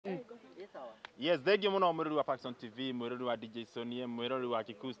Yes, thank you muno mwiruri wa Paxson TV, mwiruri wa DJ Sonie, mwiruri wa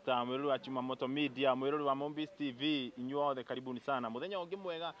Kikusta, mwiruri wa Chumamoto Media, mwiruri wa Mombis TV, inyuothe karibuni sana. Muthenya ungi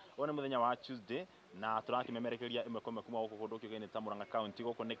mwega, one muthenya wa Tuesday na turakimemerekeria imwe kwa kuma guku kundu kiugene ta Murang'a County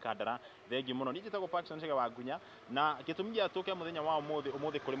guku ni Kandara. Thank you muno. Nijitagwo Paxson Chege wa Ngunya na gitumia tuke muthenya wa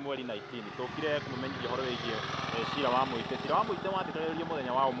umuthi kuri mweri 19. Tukire kumumenyithia horo wigie cira wa Muite. Cira wa Muite wathikaririo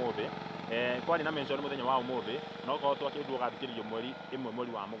muthenya wa umuthi. Kwani na mention muthenya wa umuthi no ko twakindwo gathikiririo mweri imwe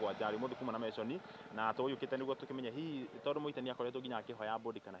mweri wa mugwanja ari muthi kuma na mention na tuyukite niguo tukimenya hihi tondu Muite ni akoretwo nginya akihoya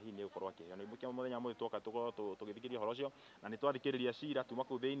bodi kana hihi ni gukorwo akiheo ni bukia muthenya muthi twoka tukorwo tugithikiria horo cio na ni twathikiriria cira tuma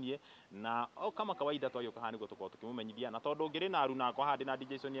ku theinie na kama kawaida twagioka hani guo tukorwo tukimumenyithia na tondu ngiri na aruna akwa handi na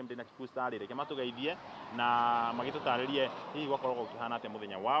DJ Sonie mdi na Kikusta rire ke matugeithie na magitutaririe hihi gwakorwo ukihana ate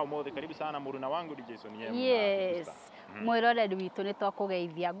muthenya wa umuthi. Karibu sana muruna wangu DJ Sonie. Yes. Mwiroreri witu ni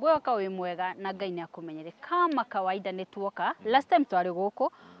twakugeithia ngwoka wi mwega na Ngai ni akumenyere kama kawaida ni twoka last time twari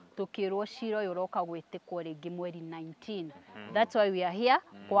guku tukirwo cira uyu uroka gwitikwo ringi mweri 19. That's why we are here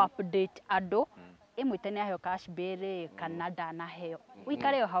ku update ando Muite ni aheo cash bill Canada na heo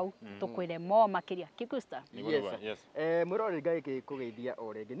wikare hau tukwire mo makiria Kikusta. Yes. Mwiroreri Ngai kugeithia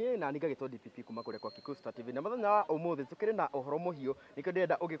o ringi ni na niga gitwa DPP kuma kure kwa Kikusta TV na muthenya wa umuthi tukire na uhoro muhio nikio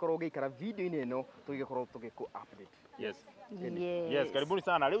ndenda ugikorwo ugiikara video ini ino tugikorwo tugiku update. Yes, karibuni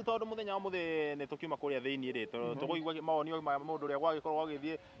sana. Riu tondu muthenya wa muthi ni tukiuma kuria thiini ri tuguigwa maonio ma mundu ria gwagikorwo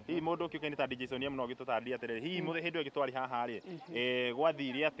agithie hihi mundu ukiukene ta DJ Sonie muno gitutaria atiriri hihi muthi hindu gitwari haha ri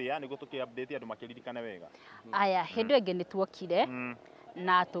gwathire atia niguo tuki update andu makiririkane wega. Aya hindu ingi ni twokire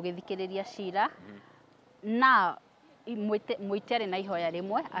na tugithikiriria cira na Muite ari na ihoya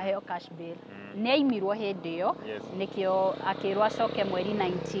rimwe aheo cash bill ni aimirwo hindi yo nikio akirwa acoke mweri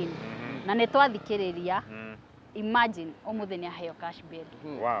 19 na ni twathikiriria. Imagine umuthi ni aheo cash bill.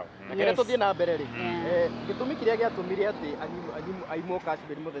 Wow. Nakire tuthie na mbere ri gitumi kiria giatumire ati aimo cash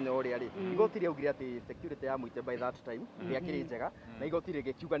bill muthenya uria ri igoti riaugire ati security ya Muite by that time riakiri njega na igoti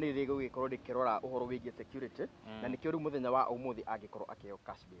rigikiuga ni rigugikorwo rikirora uhoro wigie security na nikio riu muthenya wa umuthi agikorwo akiheo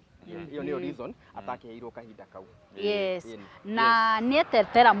cash bill. Iyo ni reason atakiheirwo kahinda kau. Yes. Na ni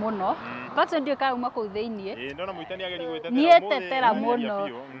etetera muno Paxson ndio kauma ku theinie ndona Muite ni ageri gwitetera ni etetera muno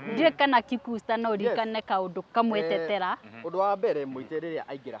ndio kana Kikusta no rikane kaundu kamwetetera. Undu wa mbere Muite riria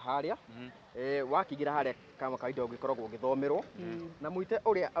aingira haria wakigira haria kama kawaida ugikoragwo ugithomerwo na Muite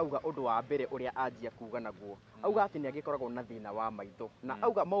uria auga undu wa mbere uria anjia kuga naguo auga ati ni agikoragwo na thina wa maitho na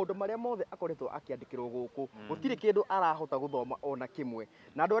auga maundu maria mothe akoretwo akiandikirwo guku gutire kindu arahota guthoma ona kimwe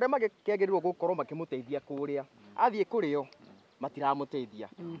na andu aria magikiagirwo gukorwo makimuteithia kuria athie kurio matiramuteithia.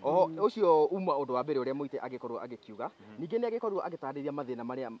 Oho ucio uma undu wa mbere uria Muite agikorwo agikiuga ninge ni agikorwo agitariria mathina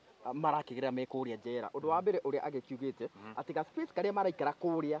maria marakigira me kuria njera. Undu wa mbere uria agikiugite ati ga space karia maraikara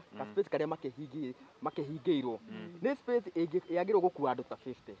kuria ga space karia makihingiirwo ni space yagirwo gukua andu ta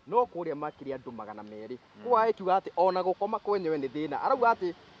 50 no kuria makiria andu 200 kwa akiuga ati ona gukoma kwenyewe ni thina arauga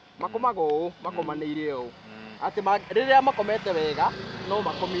ati makomago makomaneirie u ati riria makomete wega no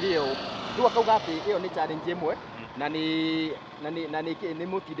makomire u riu akauga ati iyo ni challenge imwe na ni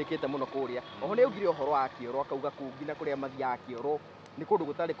mutindikite muno kuria. Oho ni ugire uhoro wa kioro akauga kungina kuria mathia kioro ni kundu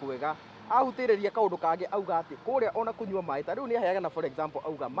gutari kwega ahutiriria kaundu kangi auga ati kuria ona kunywa mai ta riu ni aheaga na for example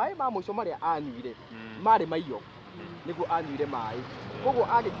auga mai ma muico maria anyuire mari maiyo niguo anyuire mai koguo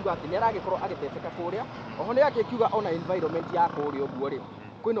agikiuga ati ni aragikorwo agiteseka kuria. Oho ni agikiuga ona environment ya kuria uguo ri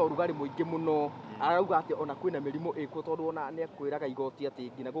kwina urugari muingi muno arauga ati ona kwina mirimu ikuo tondu ona ni akwiraga igoti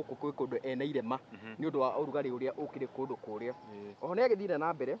ati ngina guku kwi kundu ena irema ni undu wa urugari uria ukire kundu kuria. Oho ni agithire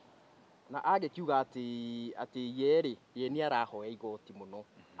na mbere na agikiuga ati yeri ye ni arahoya igoti muno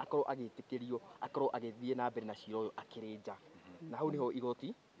akorwo agitikirio akorwo agithie na mbere na cira uyu akirinja na hau niho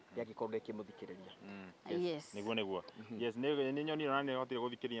igoti yagikorwo rikimuthikiriria. Yes. Niguo. Yes, ni nyoni na ni hotire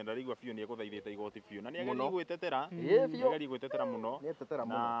guthikiriria ndarigwa biu ni eguthaithite igoti biu na ni ageri gwitetera ageri gwitetera muno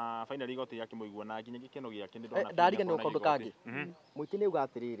na finally igoti yakimuigua na nginya gikeno giake ni ndona ndariga ni ukondu kangi Muite ni uga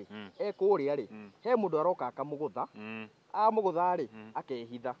atiriri kuria ri he mundu aroka akamugutha amugutha ri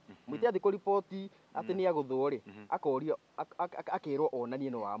akehitha Muite athi ku report ati ni aguthwo ri akorio akirwo onanie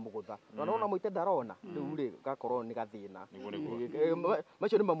no wa mugutha nona Muite ndarona riu ri gakorwo ni gathina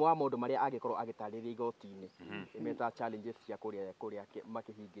macio ni mamwe wa maundu maria agikorwo agitariria igoti-ini meta challenges cia kuria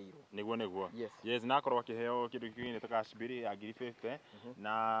makihingiirwo. Niguo. Yes na akorwo akiheo kindu kiugine ta cash bill ya 50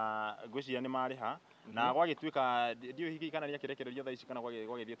 na ngwiciria ni mariha na gwagituika ndio hiki kana ni akirekererio thaa ici kana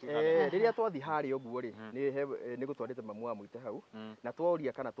gwagithie tuika riria twathi hari uguo ri ni gutwarite mamu wa Muite hau na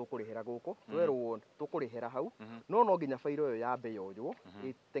tworia kana tukurihira guku twerwo tukurihira hau no nginya fairo yo yambe yoywo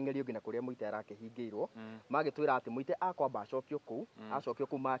itengerio ngina kuria Muite arakihingiirwo magitwira ati Muite akwamba acokio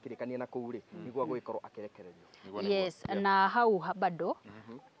ku makirikania na kuu ri niguo gwikorwo akirekererio. Yes na hau bado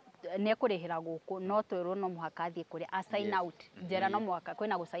nä ekå rä hä ra gå kå no twärwo no mũhaka athiä kå rä a sign out njera no mũhaka kwä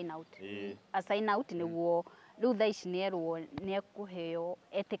na gå sign out a sign out nä guo rä u thaa ici nä erwo nä ekå heo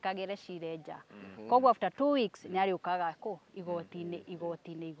etä kagä re cira nja koguo after 2 weeks nä arä å kaga kå igoti-inä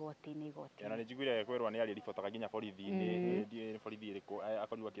na nä njiguire kwärwo nä arä ribotaga nginya borithi-inä borithi ä rä kå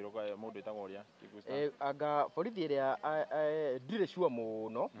akorirwo akä rwo må ndå ä tagwo å rä a anga borithi ä rä a ndirä cua må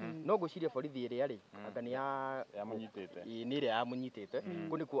no no ngå ciria borithi ä rä a rä anga nä nä ä rä a yamå nyitä te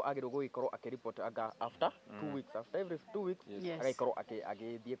kå nä kuo agä rwo gå gä korwo akä report anga after 2 weeks after every 2 weeks agaikorwo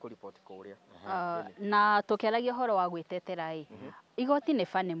agä thiä kå report kå rä a na tå kä aragia å horo wa gwä tetera igoti nä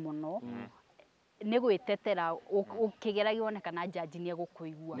bane må no nä gwä tetera å kä geragia one kana jaji nä egå kå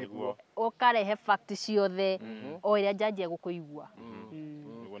igua å karehe fact ciothe o ä rä a jaji egå kå igua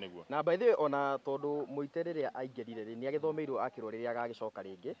na by the way ona tondu Muite riria aingerire ri ni agithomeirwo akirwo riria agagicoka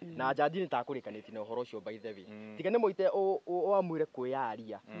ringi na jaji ni takurikaniti na uhoro ucio by the way tiga ni Muite wamwire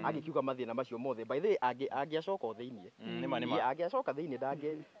kwiyaria agikiuga mathina macio mothe by the way angiacoka thiini angiacoka thiini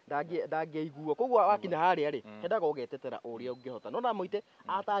ndangeiguo koguo wakinya haria ri hendaga ugetetera uria ungihota no na Muite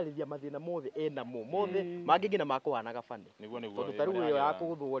atarithia mathina mothe ena mothe mangingina makuhanaga bani tondu taru iyo ya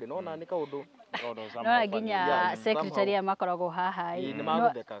kuguthwo ri no na ni kaundu no nginya secretary makoragwo haha ni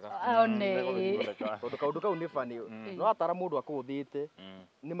maguthekaga tondu kaundu kau ni bani no atara mundu akuthite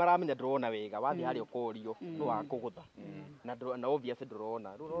ni maramenya ndurona wega wathi haria ukorio no wakugutha na obviously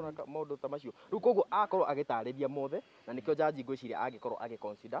ndurona rurona maundu ta macio ru koguo akorwo agitarithia mothe na nikio jaji ngwiciria agikorwo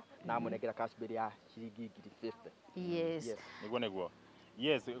agiconsider na amunengera cash bail ya ciringi 50 niguo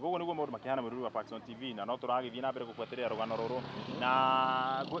yes gogo niguo maundu makihana mwiruri wa Paxson TV na no turagithie na mbere gukweterera rugano ruru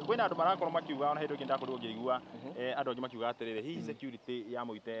na kwina andu marakorwo makiuga ona hindu kinda korirwo ngigua andu angi makiuga atiriri hihi security ya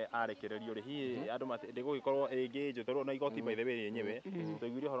Muite arekererio ri hihi andu ndigũgĩkorwo ĩngĩ njũtũrwo na igoti by the way yenyewe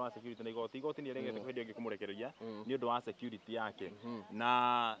tũiguire horo wa security na igoti ni aregete kũhendia ĩngĩ kũmũrekereria ni ũndũ wa security yake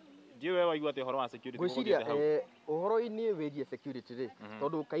na ndiwe waigua ati horo wa security gwiciria uhoro-ini wigie security ri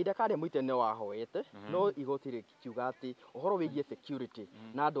tondu kaida karia Muite ni wahoete no igoti ri kiuga ati uhoro wigie security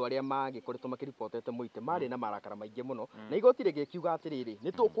na andu aria magikoretwo makiripotete Muite mari na marakara maingi muno na igoti ri gikiuga ati riri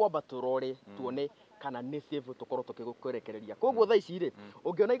ni tukwamba turore tuone kana ni safe tukorwo tukigukurekereria koguo thaa ici ri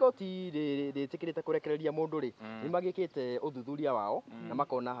ungiona igoti ritikirite kurekereria mundu ri ni magikite uthuthuria wao na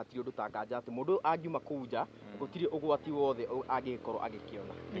makona hatiri undu tanganja ati mundu angiuma kuja gutiri ugwati wothe angikorwo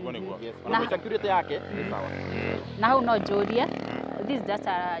agikiona na security yake ni sawa na hau no njurie this is just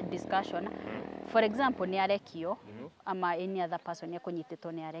a discussion for example ni arekio ama any other person ni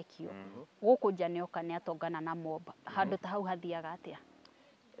kunyititwo ni arekio guku nja ni oka ni atongana na mob handu ta hau hathiaga atia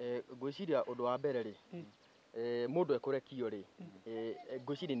ngwiciria undu wa mbere ri mundu ekurekio ri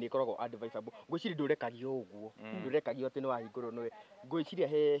ngwiciria ni ikoragwo advisable ngwiciria ndurekagio uguo ndurekagio ati ni wahingurwo niwe ngwiciria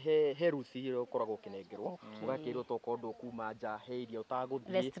he rules ikoragwo kinengerwo ugakirwo to kondu kuma nja he iria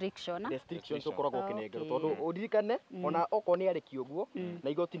utaguthie restrictions ukoragwo kinengerwo tondu uririkane ona oko ni arekio uguo na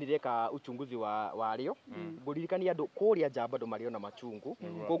igoti ni reka uchunguzi wa rio nguririkania andu kuria nja bado mariona machungu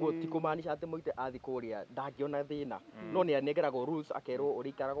koguo ti kumaanisha ati Muite athi kuria ndangiona thina no ni anegeragwo rules akerwo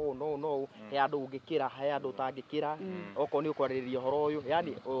urikarago no he andu ungikira he andu utangikira oko ni ukwaririria horo uyu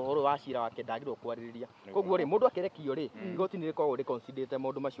yani horo wa cira wake ndagirwo kwaririria koguo ri mundu akirekio ri igoti ni rikoragwo riconsiderate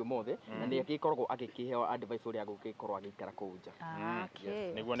maundu macio mothe na ni agikoragwo agikiheo advice uria agikorwo agikara kuu nja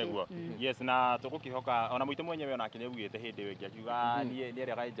niguo yes na tugukihoka ona Muite mwenyewe ona akinyegwite hindi wingi akiuga ni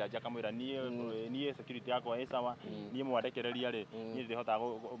aria gajaji akamwira nie security yako ĩ sawa nie mwandekereria ri nie ndihota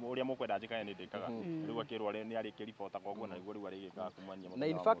uria mukwenda njikae ni ndikaga riu akirwo ni ari kiribota koguo na riu ari gikaga kumania na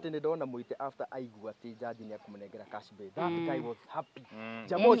in fact ni ndona Muite after aigua ati jaji ni akumunengera cash bail that guy was happy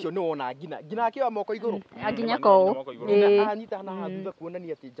jamo ucio ni wona ngina akiwa moko iguru aginya ko anyita na thutha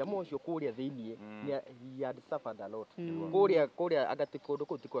kuonania ati jamo ucio kuria thiini he had suffered a lot kuria agati kundu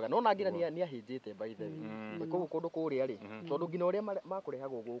kuu tikwega no na ngina ni ahinjite by the way koguo kundu kuria ri tondu ngina uria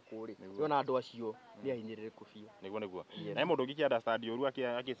makurehagwo guku ri yona andu acio ni ahinyiririku biu niguo na mundu ngi kianda stadio ru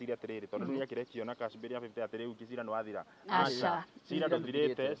akiciria atiriri tondu ni akirekio na cash bail ya 50 atiriu kicira no athira acha cira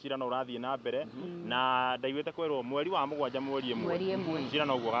nduthirite cira no urathie na mbere na ndaiguite kwerwo mweri wa mugwanja mweri ĩmwe cira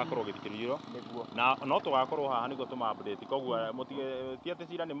no guo gakorwo githikiririo na no tugakorwo haha niguo tuma update koguo mutige ti ati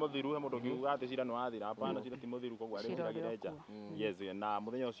cira ni muthiru he mundu ngiuga ati cira no athira hapana cira ti muthiru koguo ari ngiragira nja yes na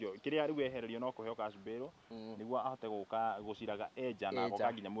muthenya ucio kiria riu ehererio no kuheo cash bail niguo ahote guka guciraga eja na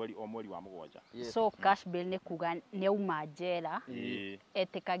goka nginya mweri wa mugwanja so cash bail ni kuga ni auma njera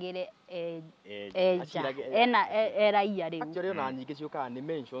etikagire eja ena era iya riu actually ona nyingi ciukaga ni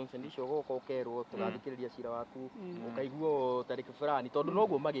mentions ndicio goko kerwo tugathikiriria cira waku ukaigua tariki fulani tondu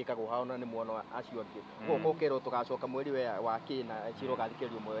noguo magikagwo hao na ni mwana acio angi guko ukero tugacoka mweri wa kina cira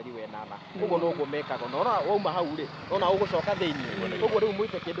ugathikiririo mweri wa 8 uguo noguo mekagwo no wauma hau ri ona ugucoka thiini uguo riu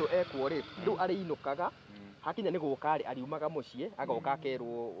Muite kindu ekwo ri riu ariinukaga hakinya ni gukari ariumaga mucii agoka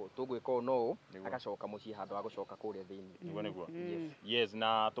akerwo tugwika no agacoka mucii handu wa gucoka kuria thiini niguo niguo yes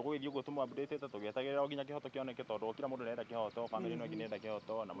na tugugithii uguo tumu update tugietagirira nginya kihoto kioneke tondu kila mundu nenda kihoto family no nginya nenda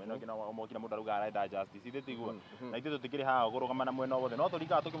kihoto na mwena nginya kila mundu aruga arenda justice ithitiguo na ithu tutikiri ha gurugama mwena wothe no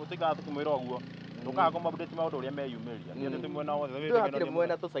turikaga tukimwira uguo tukaga kuma update maundu uria meyumiria ni ati mwena wothe tukiri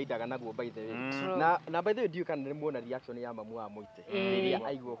mwena tucaidaga naguo by the way na by the way ndiu kana ni muona reaction ya mamu wa Muite riria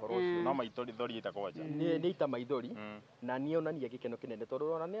aigua horo ucio no maitori thori itakoja ni ita maithori na nionania gikeno kinene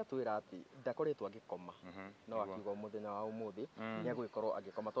tondu ona ni atwira ati ndakoretwo agikoma no akiuga muthenya wa umuthi ni agwikorwo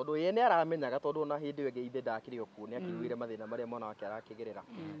agikoma tondu ye ni aramenyaga tondu ona hindi enge ithe ndakiri okuo ni akiguire mathina maria mwana wake arakigerera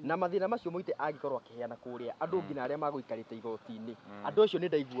na mathina macio Muite agikorwo akiheana kuria andu ngina aria maguikarite igoti-ini andu acio ni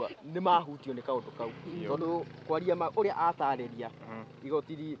ndaigua ni mahutio ni kaundu kau tondu kwaria uria atariria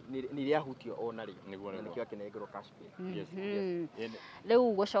igoti ni riahutio ona ri nikio akinengerwo cash bill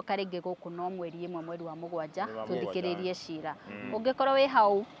riu gucoka ringi guku no mweri imwe mweri wa mugwanja tuthikiririe cira ungikorwo wi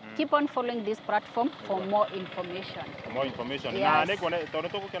hau keep on following this platform for more information na ni kuone tondu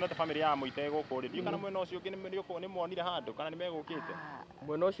tugukena ta family ya Muite guku ri ndiu kana mwena ucio ungi ni monire handu kana ni megukite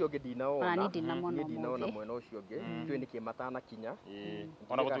mwena ucio ungi ndinaona ni ndinaona mwena ucio ungi twi ni kimatana kinya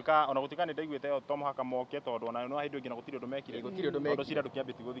ona gutuika ni ndaiguite to muhaka moke tondu ona no hindu ngina gutiri undu mekire tondu cira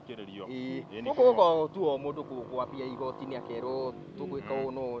ndukiambiti guthikiririo guko tu o mundu gwapia igoti-ini akerwo tugwika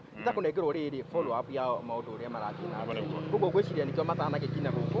uno itakunengerwo riri follow up ya maundu uria marathina koguo gwiciria nikio matana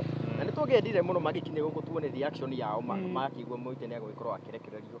gikina guku na ni tugendire muno magikinye guku tuone reaction yao makigwa Muite ni agwikorwo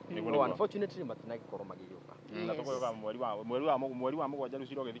akirekererio no unfortunately matina gikorwo magiyuka na tugoyoga mweri wa mugwanja riu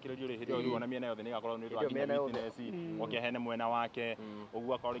cira ugithikiririo ri hindi riu ona miena yothe ni gakorwo ni rwa kinya witness okehene mwena wake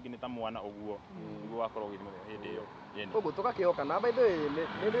uguo akorwo ringi ni ta mwana uguo niguo akorwo hindi iyo uguo tugakioka na by the way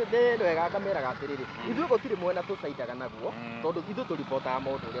ni wega kamera gatiriri ithu gutiri mwena tucaidaga naguo tondu ithu turipotaga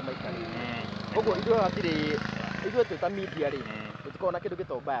maundu uria maikarite uguo ithu atiri ithu twita media ri tutikona kindu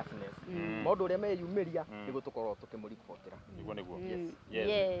gito biasness maundu uria meyumiria niguo tukorwo tukimuripotera niguo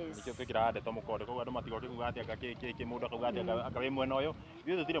yes nikio twikira ndeto mukode koguo andu matigoke kuga ati aka mundu akauga ati akawe mwena uyu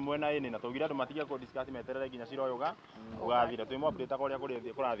ithu tutire mwena ini na tugire andu matigia ku discuss meterere nginya cira uyuga ugathira twi update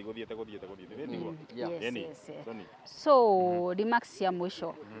uria kurathi guthiete niguo so remarks ya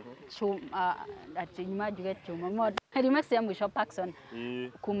mwisho ati nyuma juge chuma mod remarks ya mwisho Paxson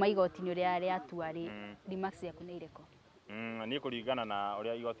kuma igoti-ini uria riatua ri remarks yaku ni ireko ni kuringana na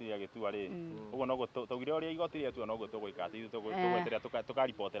uria igoti ria gitua ri uguo no tugire uria igoti ria tua no guo tugwika ati tugweterera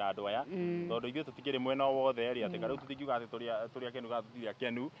tukaripotera andu aya tondu ithuĩ tutikiri mwena wothe ri ati riu tutikiuga ati turia kenu ga tutiria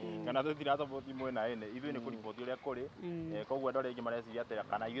kenu kana tutira support mwena ene ithuĩ ni kuripoti uria kuri koguo andu aria ingi mareciria ati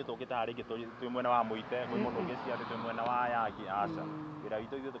kana ithuĩ tukite hari ingi twi mwena wa Muite kwi mundu ungiciria ati twi mwena wa Yangi aca wira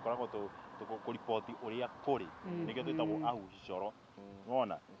witũ ithuĩ tukoragwo kuripoti uria kuri nikio twitagwo ahucicoro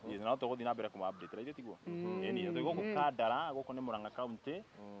wona no tuguthii na mbere kuma update ithuĩ tiguo ni tuguku Kandara guku ni Murang'a County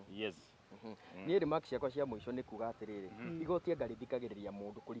yes ni remarks ciakwa cia mwisho ni kuga atiriri igoti engarithikagiriria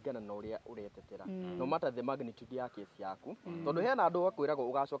mundu kuringana na uria uretetera no matter the magnitude ya case yaku tondu hena andu akwiragwo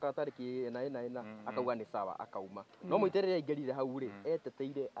ugacoka tariki ina akauga ni sawa akauma no Muite ingerire hau ri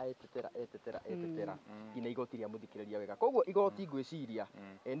eteteire etetera ngina igoti ria muthikiriria wega koguo igoti ngwiciria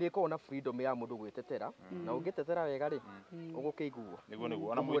ni kona freedom ya mundu gwitetera na ungitetera wega ri ugukiguo niguo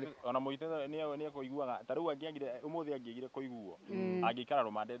ona Muite ni akuiguaga tariu angiagire umuthi angiagire kuiguo angikara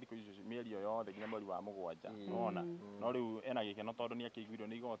rumande thiku icio mieri yothe nginya mweri wa mugwanja ona no riu ena gikeno tondu ni akiguirwo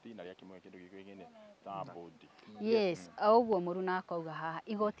ni igoti na ria kimwe kindu gikigine ta bodi yes auguo muruna akauga haha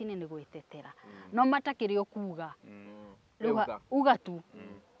igoti-ini ni gwitetera no matakiri ukuga uga tu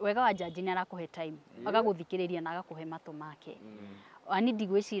wega wa jaji ni arakuhe time agaguthikiriria na agakuhe matu make ani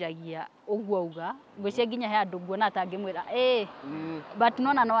ndigwiciragia uguo auga ngwicia nginya he andu nguona atangimwira but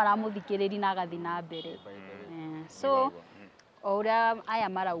nona no aramuthikiriri na agathi na mbere so uria aya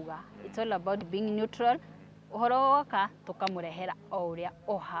marauga it's all about being neutral uhoro woka tukamurehera uria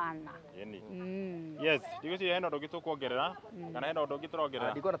uhana yes ndigwiciria hena undu ungi tukuongerera kana hena undu ungi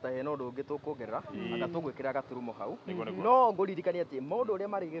turongerera ndikona ta hena undu ungi tukuongerera anga tugwikira gaturumo hau no nguririkania ati maundu uria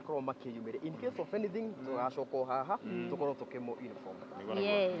mari gikorwo makiyumire in case of anything tugacoka haha tukorwo tukimo inform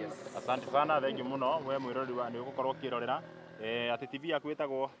yes asante sana thank you muno we mwirori wa ni ugukorwo kirorera ati TV yaku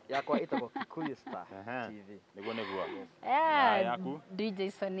yakwa itagwo Kikuyu Star TV niguo yaku DJ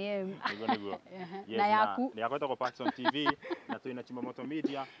Soniem niguo na yaku yakwa itagwo Paxson TV na twina Chimamoto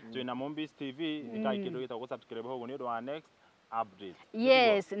Media twina Mumbis TV ikai kindu gitagwo subscribe ho ni undu wa next update.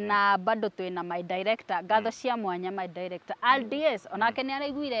 Yes, na bado twina my director gatho cia mwanya my director RDS onake ni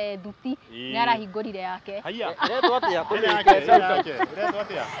araiguire thuti ni arahingurire yake Haya. Iretwo atia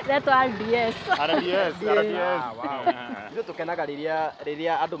Retwo RDS. Ithuĩ tũkenaga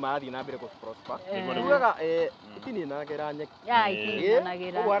rĩrĩa andũ marathiĩ na mbere gũprosper. Tugaga itininagira nyeki.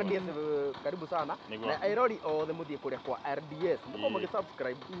 Ũguo RDS karibu sana. Na erori othe mũthiĩ kũrĩa kwa RDS. Mũkorwo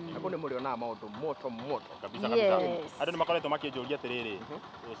mũgĩ-subscribe. Nakuo nĩ mũrĩonaga maũndũ moto. Kabisa. Andũ nĩ makoretwo makĩnjũria atĩrĩrĩ.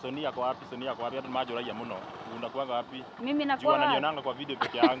 Soni yako wapi? Andũ manjũragia mũno. Unakuaga wapi? Mimi nakuwa. Wananionanga kwa video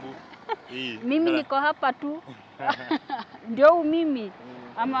peke yangu. Mimi niko hapa tu. Ndio mimi.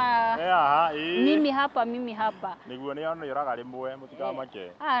 Ama mimi hapa niguo ni ono yoraga rimwe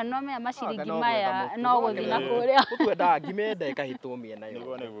mutikamake no me amaciringi maya no guthina kuria utwenda ngimenda ikahitwo miena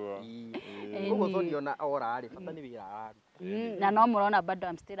yo niguo uguo thoniona ora ri bata ni wira aru na no murona bado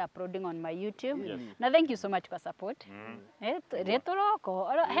I'm still uploading on my YouTube na thank you so much for support retoroko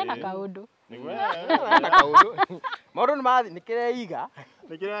hena kaundu maundu ni mathi nikireiga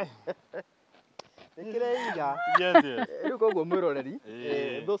yes riu koguo mwiroreri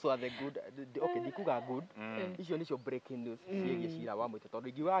those are the good okay ndikuga good icio nicio breaking news ciĩgiĩ cira wa Muite tondu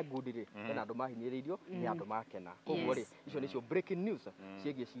ingiuga good ri na andu mahinyĩrĩirio ni andu makena koguo ri icio nicio breaking news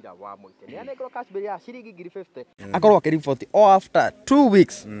ciĩgiĩ cira wa Muite ni anengero cashbill ya ciringi 50 akorwo akiripoti after 2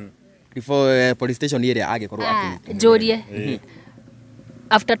 weeks before police station ĩrĩa agĩkorwo akĩnyitwo njurie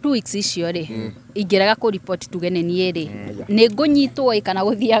after 2 weeks icio ri ingiraga ku report tugene ni ri ni ngunyitwo kana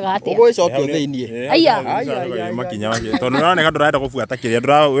guthiaga atia ugwicokio thiini aya makinya wake tondu noneka nduraenda kubuata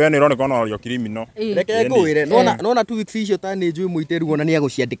kiria we ni roneka no rio criminal reke ngwire nona 2 weeks icio ta ni njui Muite ruo na ni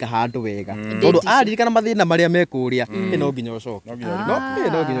aguciandika handu wega tondu aririkana mathina maria mekuria no nginya ucoke no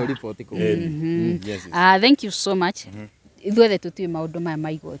nginya report ku thank you so much ithuothe tutui maundu maya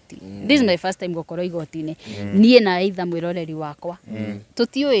maigoti this is my first time gukorwo igoti-ini nie na either mwiroreri wakwa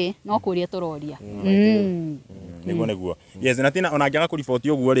tutiui no kuria turoria niguo yes na tina ona ngiaga ku report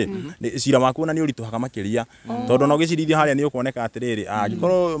uguo ri cira waku na ni urituhaga makiria tondu no gicirithia haria ni ukoneka atiriri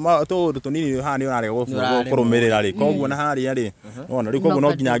angikorwo tundu tunini ha ni urarega kurumirira ri koguo na haria ri ona ri koguo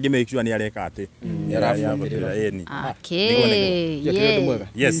no nginya ngi make sure ni areka ati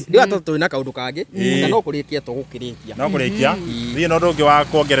yes ndio atoto ina kaundu kangi na no kurikia tugukiritia no kurikia thii no ndungi wa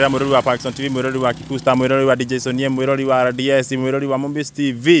kuongerera mwirori wa Paxson TV mwirori wa Kikusta mwirori wa DJ Sonie mwirori wa RDS mwirori wa Muite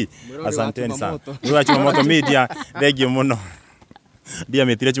TV asanteni sana mwirori wa Chimamoto Media thank you muno ndia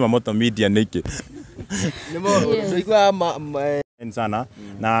metire Chimamoto Media niki nimo ndoigwa sana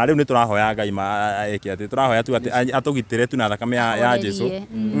na riu ni turahoya Ngai eke ati turahoya tu ati atugitire tu na thakame ya Jesu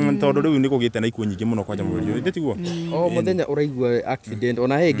tondu riu ni kugite na ikuo nyingi muno kwanja mwiri uyu nditiguo muthenya uraigua accident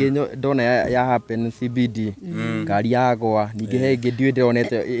ona hengi ndona ya happen CBD ngari yagwa ningi hengi ndiwe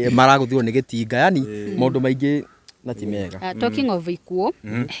ndironete maraguthirwo ni gitinga yani maundu maingi na ti mega talking of ikuo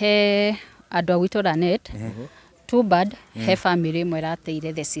he andu agwito Ranet too bad he family imwe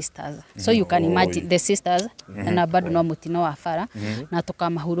rateire the sisters so you can imagine the sisters na bado no mutino wa bara na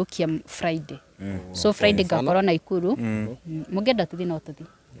tukamahurukia Friday so Friday gakorwo na ikuru mugenda tuthi no tuthi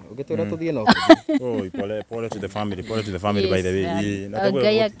ugitura tuthie no pole to the family by the way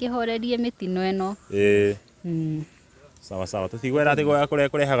Ngai akihorerie mitino eno sawa tutigwera ati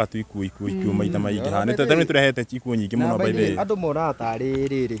kurehaga tu ikuo maita maingi hane tete turehete ikuo nyingi muno by the way andu mora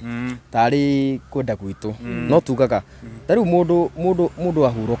tari kwenda gwitu no tugaga tariu mundu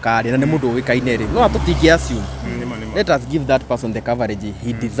ahuruka ri na ni mundu wikaine ri no atutingi assume let us give that person the coverage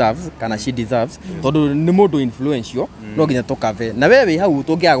he deserves kana she deserves tondu ni mundu influential no nginya tukave na wewe hau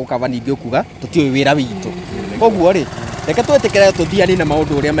tungiaga gukava ningi ukuga tutioi wira witu koguo ri reke twetikire tuthiani na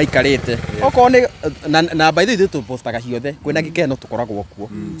maundu uria maikarite oko ni na by the way tu postaga hiothe kwina gikeno tukoragwo kuo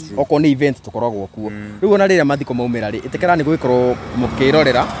oko ni event tukoragwo kuo riu ona riria mathiko maumira ri itikira ni gwikorwo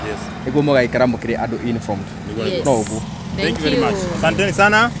mukirorera niguo mugaikara mukiri andu informed no uguo thank you very much asanteni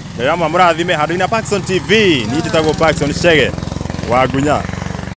sana ndio murathime handu ina Paxson TV ni njitagwo Paxson Chege wa Gunya